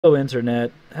Hello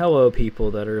internet, hello people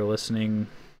that are listening.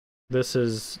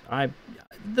 There's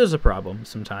a problem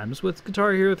sometimes with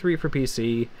Guitar Hero 3 for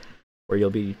PC where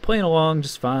you'll be playing along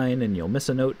just fine and you'll miss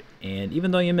a note, and even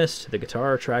though you missed, the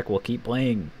guitar track will keep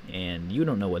playing and you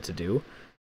don't know what to do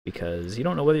because you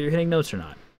don't know whether you're hitting notes or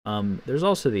not. There's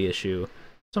also the issue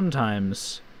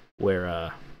sometimes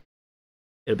where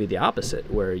it'll be the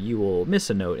opposite, where you will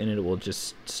miss a note and it will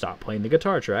just stop playing the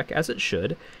guitar track as it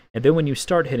should, and then when you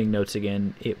start hitting notes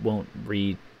again, it won't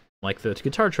the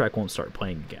guitar track won't start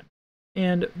playing again.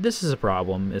 And this is a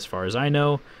problem, as far as I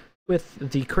know, with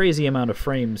the crazy amount of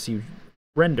frames you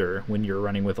render when you're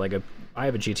running with I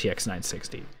have a GTX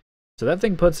 960. So that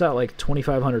thing puts out like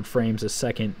 2500 frames a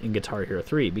second in Guitar Hero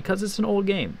 3 because it's an old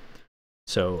game.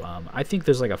 So I think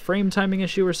there's like a frame timing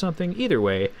issue or something. Either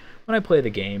way, when I play the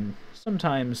game,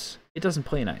 sometimes it doesn't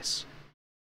play nice.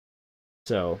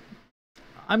 So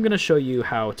I'm going to show you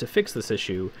how to fix this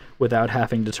issue without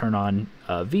having to turn on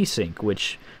VSync,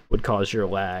 which would cause your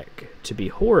lag to be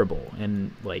horrible.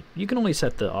 And you can only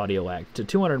set the audio lag to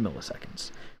 200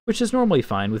 milliseconds, which is normally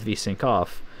fine with VSync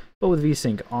off, but with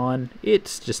VSync on,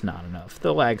 it's just not enough.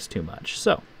 The lag's too much.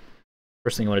 So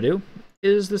first thing I want to do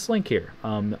is this link here.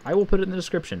 I will put it in the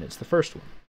description. It's the first one.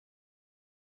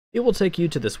 It will take you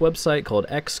to this website called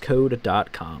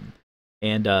xcode.com,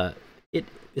 and it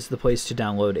is the place to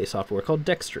download a software called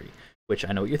GH3, which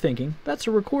I know what you're thinking, that's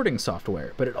a recording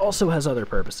software, but it also has other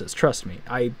purposes. Trust me,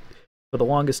 I, for the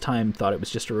longest time, thought it was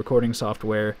just a recording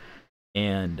software,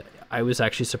 and I was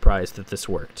actually surprised that this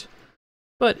worked.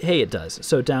 But hey, it does.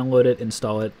 So download it,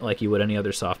 install it like you would any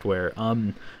other software.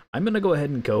 I'm going to go ahead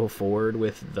and go forward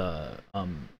with the,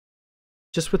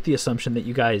 just with the assumption that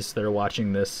you guys that are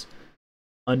watching this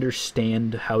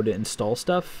understand how to install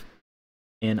stuff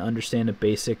and understand a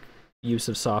basic use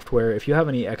of software. If you have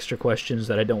any extra questions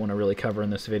that I don't want to really cover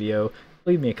in this video,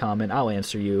 leave me a comment. I'll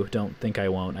answer you. Don't think I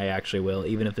won't. I actually will.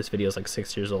 Even if this video is like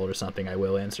 6 years old or something, I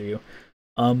will answer you.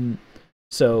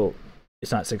 So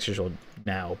it's not 6 years old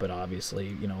now, but obviously,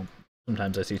 you know,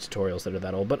 sometimes I see tutorials that are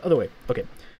that old. But other way, okay.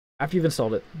 After you've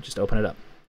installed it, just open it up.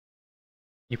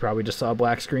 You probably just saw a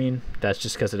black screen. That's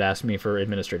just because it asked me for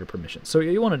administrator permission. So what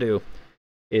you want to do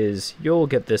is you'll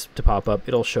get this to pop up.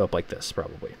 It'll show up like this,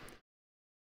 probably.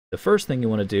 The first thing you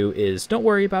want to do is don't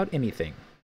worry about anything.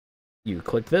 You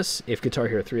click this. If Guitar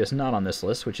Hero 3 is not on this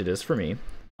list, which it is for me,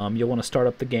 you'll want to start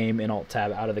up the game and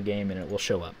Alt-Tab out of the game, and it will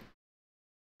show up.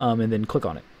 And then click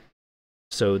on it.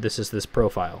 So this is this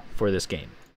profile for this game.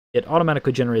 It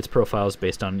automatically generates profiles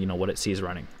based on, you know, what it sees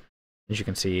running. As you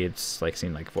can see, it's like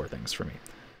seeing like 4 things for me.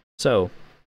 So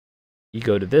you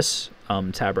go to this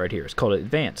tab right here. It's called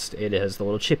Advanced. It has the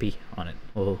little chippy on it,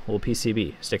 little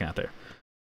PCB sticking out there.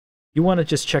 You want to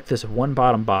just check this one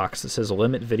bottom box that says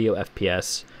Limit Video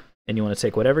FPS, and you want to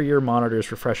take whatever your monitor's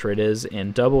refresh rate is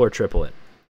and double or triple it,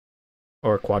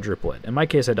 or quadruple it. In my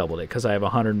case, I doubled it because I have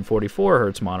a 144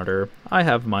 Hertz monitor. I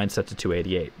have mine set to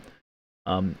 288.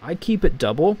 I keep it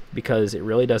double because it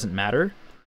really doesn't matter,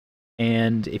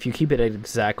 and if you keep it at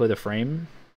exactly the frame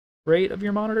rate of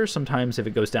your monitor, sometimes if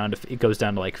it goes down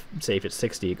to like, say if it's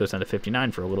 60, it goes down to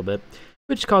 59 for a little bit,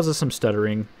 which causes some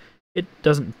stuttering. It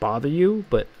doesn't bother you,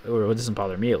 or it doesn't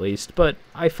bother me at least, but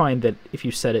I find that if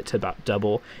you set it to about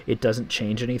double, it doesn't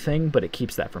change anything, but it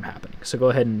keeps that from happening. So go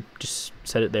ahead and just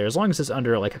set it there. As long as it's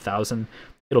under like 1000,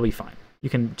 it'll be fine.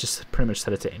 You can just pretty much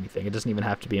set it to anything. It doesn't even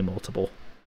have to be a multiple,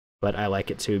 but I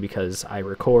like it too because I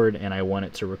record and I want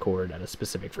it to record at a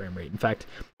specific frame rate. In fact,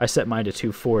 I set mine to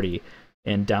 240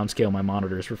 and downscale my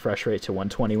monitor's refresh rate to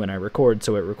 120 when I record,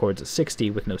 so it records at 60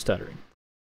 with no stuttering.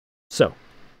 So,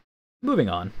 moving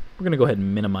on, we're going to go ahead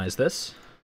and minimize this.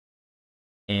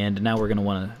 And now we're going to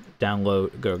want to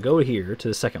download, go here to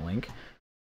the second link,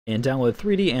 and download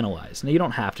 3D Analyze. Now you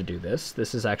don't have to do this.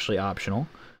 This is actually optional,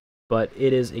 but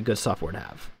it is a good software to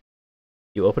have.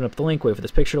 You open up the link, wait for this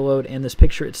picture to load, and this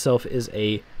picture itself is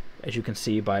as you can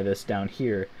see by this down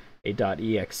here, a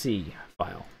 .exe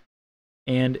file.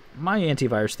 And my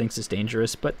antivirus thinks it's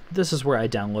dangerous, but this is where I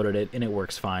downloaded it, and it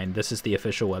works fine. This is the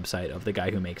official website of the guy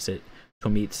who makes it,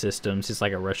 Tomit Systems. He's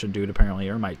like a Russian dude, apparently,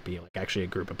 or might be like actually a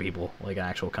group of people, like an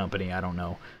actual company. I don't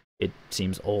know. It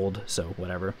seems old, so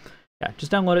whatever. Yeah,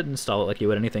 just download it and install it like you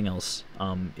would anything else.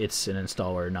 It's an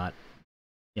installer, not,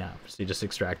 yeah, so you just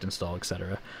extract, install,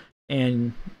 etc.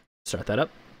 And start that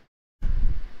up.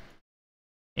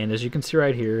 And as you can see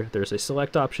right here, there's a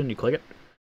select option. You click it.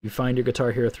 You find your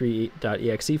Guitar Hero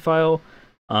 3.exe file.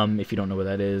 If you don't know where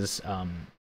that is,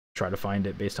 try to find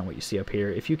it based on what you see up here.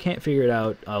 If you can't figure it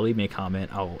out, leave me a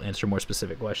comment. I'll answer more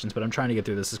specific questions, but I'm trying to get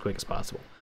through this as quick as possible.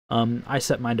 I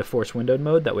set mine to force windowed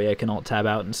mode, that way I can alt-tab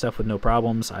out and stuff with no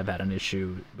problems. I've had an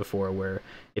issue before where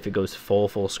if it goes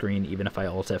full screen, even if I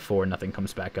alt F4, nothing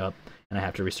comes back up, and I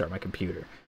have to restart my computer.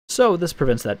 So this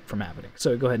prevents that from happening.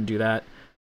 So go ahead and do that.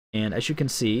 And as you can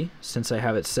see, since I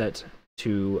have it set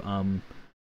to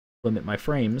limit my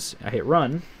frames, I hit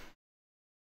run.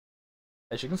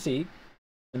 As you can see,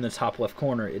 in the top left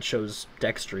corner, it shows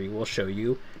Dextry will show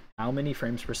you how many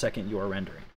frames per second you are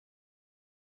rendering.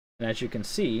 And as you can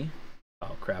see,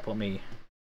 oh crap, let me,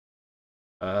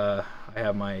 I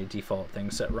have my default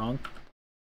thing set wrong.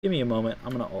 Give me a moment,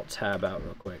 I'm gonna alt-tab out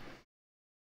real quick.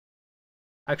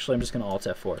 Actually, I'm just gonna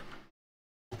alt-F4.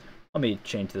 Let me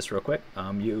change this real quick.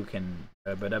 You can,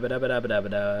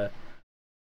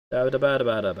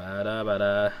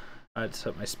 I'd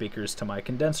set my speakers to my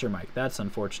condenser mic, that's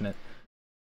unfortunate.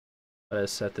 Let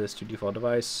us set this to default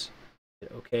device,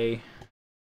 hit OK,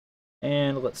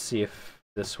 and let's see if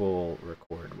this will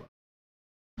record well.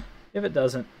 If it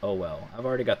doesn't, oh well. I've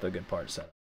already got the good part set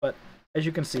up. But as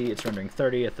you can see, it's rendering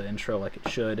 30 at the intro like it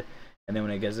should, and then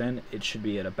when it gets in, it should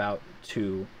be at about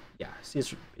 2. Yeah, see,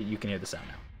 you can hear the sound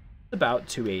now. It's about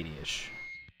 280-ish,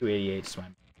 288 is my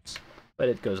max, but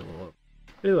it goes a little over.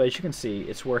 But anyway, as you can see,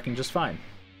 it's working just fine.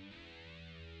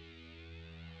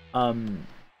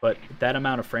 But that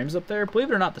amount of frames up there, believe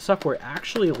it or not, the software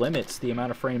actually limits the amount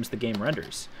of frames the game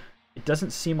renders. It doesn't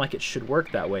seem like it should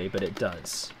work that way, but it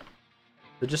does.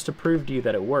 So just to prove to you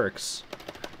that it works,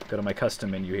 go to my custom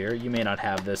menu here. You may not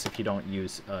have this if you don't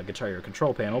use Guitar Hero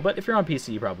control panel, but if you're on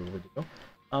PC, you probably do.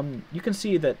 You can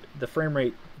see that the frame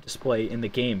rate display in the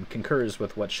game concurs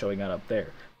with what's showing out up there.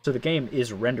 So the game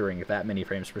is rendering that many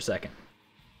frames per second.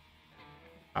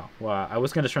 Oh, well, I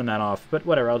was going to turn that off, but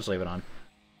whatever, I'll just leave it on.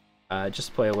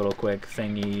 Just play a little quick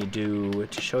thingy do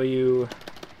to show you.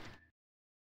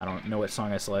 I don't know what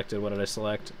song I selected. What did I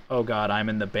select? Oh god, I'm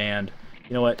in the band.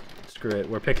 You know what? Screw it.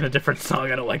 We're picking a different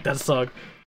song. I don't like that song.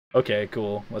 Okay,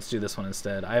 cool. Let's do this one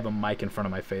instead. I have a mic in front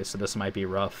of my face, so this might be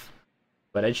rough.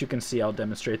 But as you can see, I'll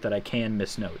demonstrate that I can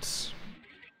miss notes.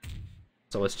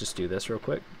 So let's just do this real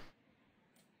quick.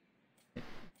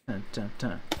 Dun, dun,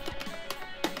 dun.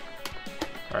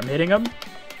 I'm hitting them,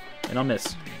 and I'll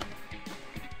miss.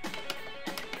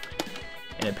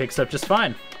 And it picks up just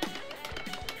fine.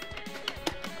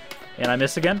 And I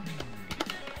miss again.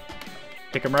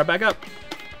 Pick them right back up.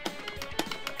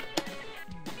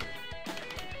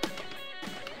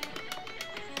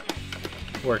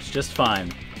 Works just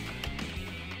fine.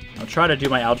 I'll try to do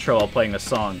my outro while playing this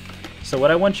song. So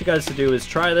what I want you guys to do is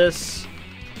try this,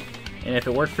 and if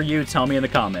it worked for you, tell me in the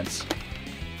comments.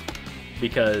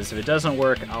 Because if it doesn't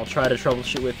work, I'll try to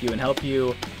troubleshoot with you and help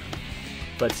you.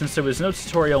 But since there was no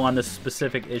tutorial on this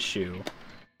specific issue,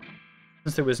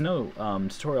 I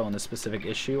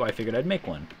figured I'd make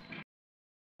one.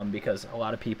 Because a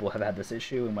lot of people have had this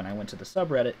issue, and when I went to the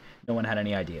subreddit, no one had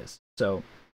any ideas. So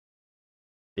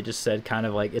they just said kind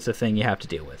of like, it's a thing you have to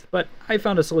deal with. But I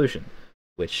found a solution,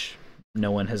 which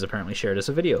no one has apparently shared as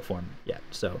a video form yet.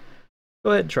 So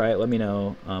go ahead and try it, let me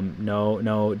know.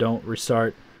 No, don't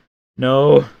restart.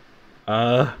 No.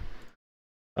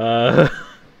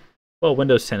 Well,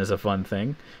 Windows 10 is a fun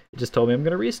thing. It just told me I'm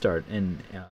going to restart in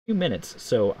a few minutes.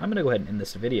 So I'm going to go ahead and end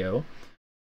this video.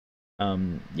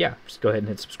 Yeah, just go ahead and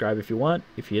hit subscribe if you want.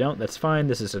 If you don't, that's fine.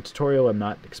 This is a tutorial. I'm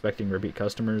not expecting repeat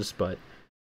customers, but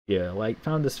if you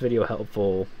found this video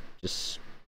helpful, just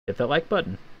hit that like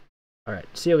button. Alright,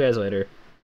 see you guys later.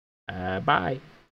 Bye.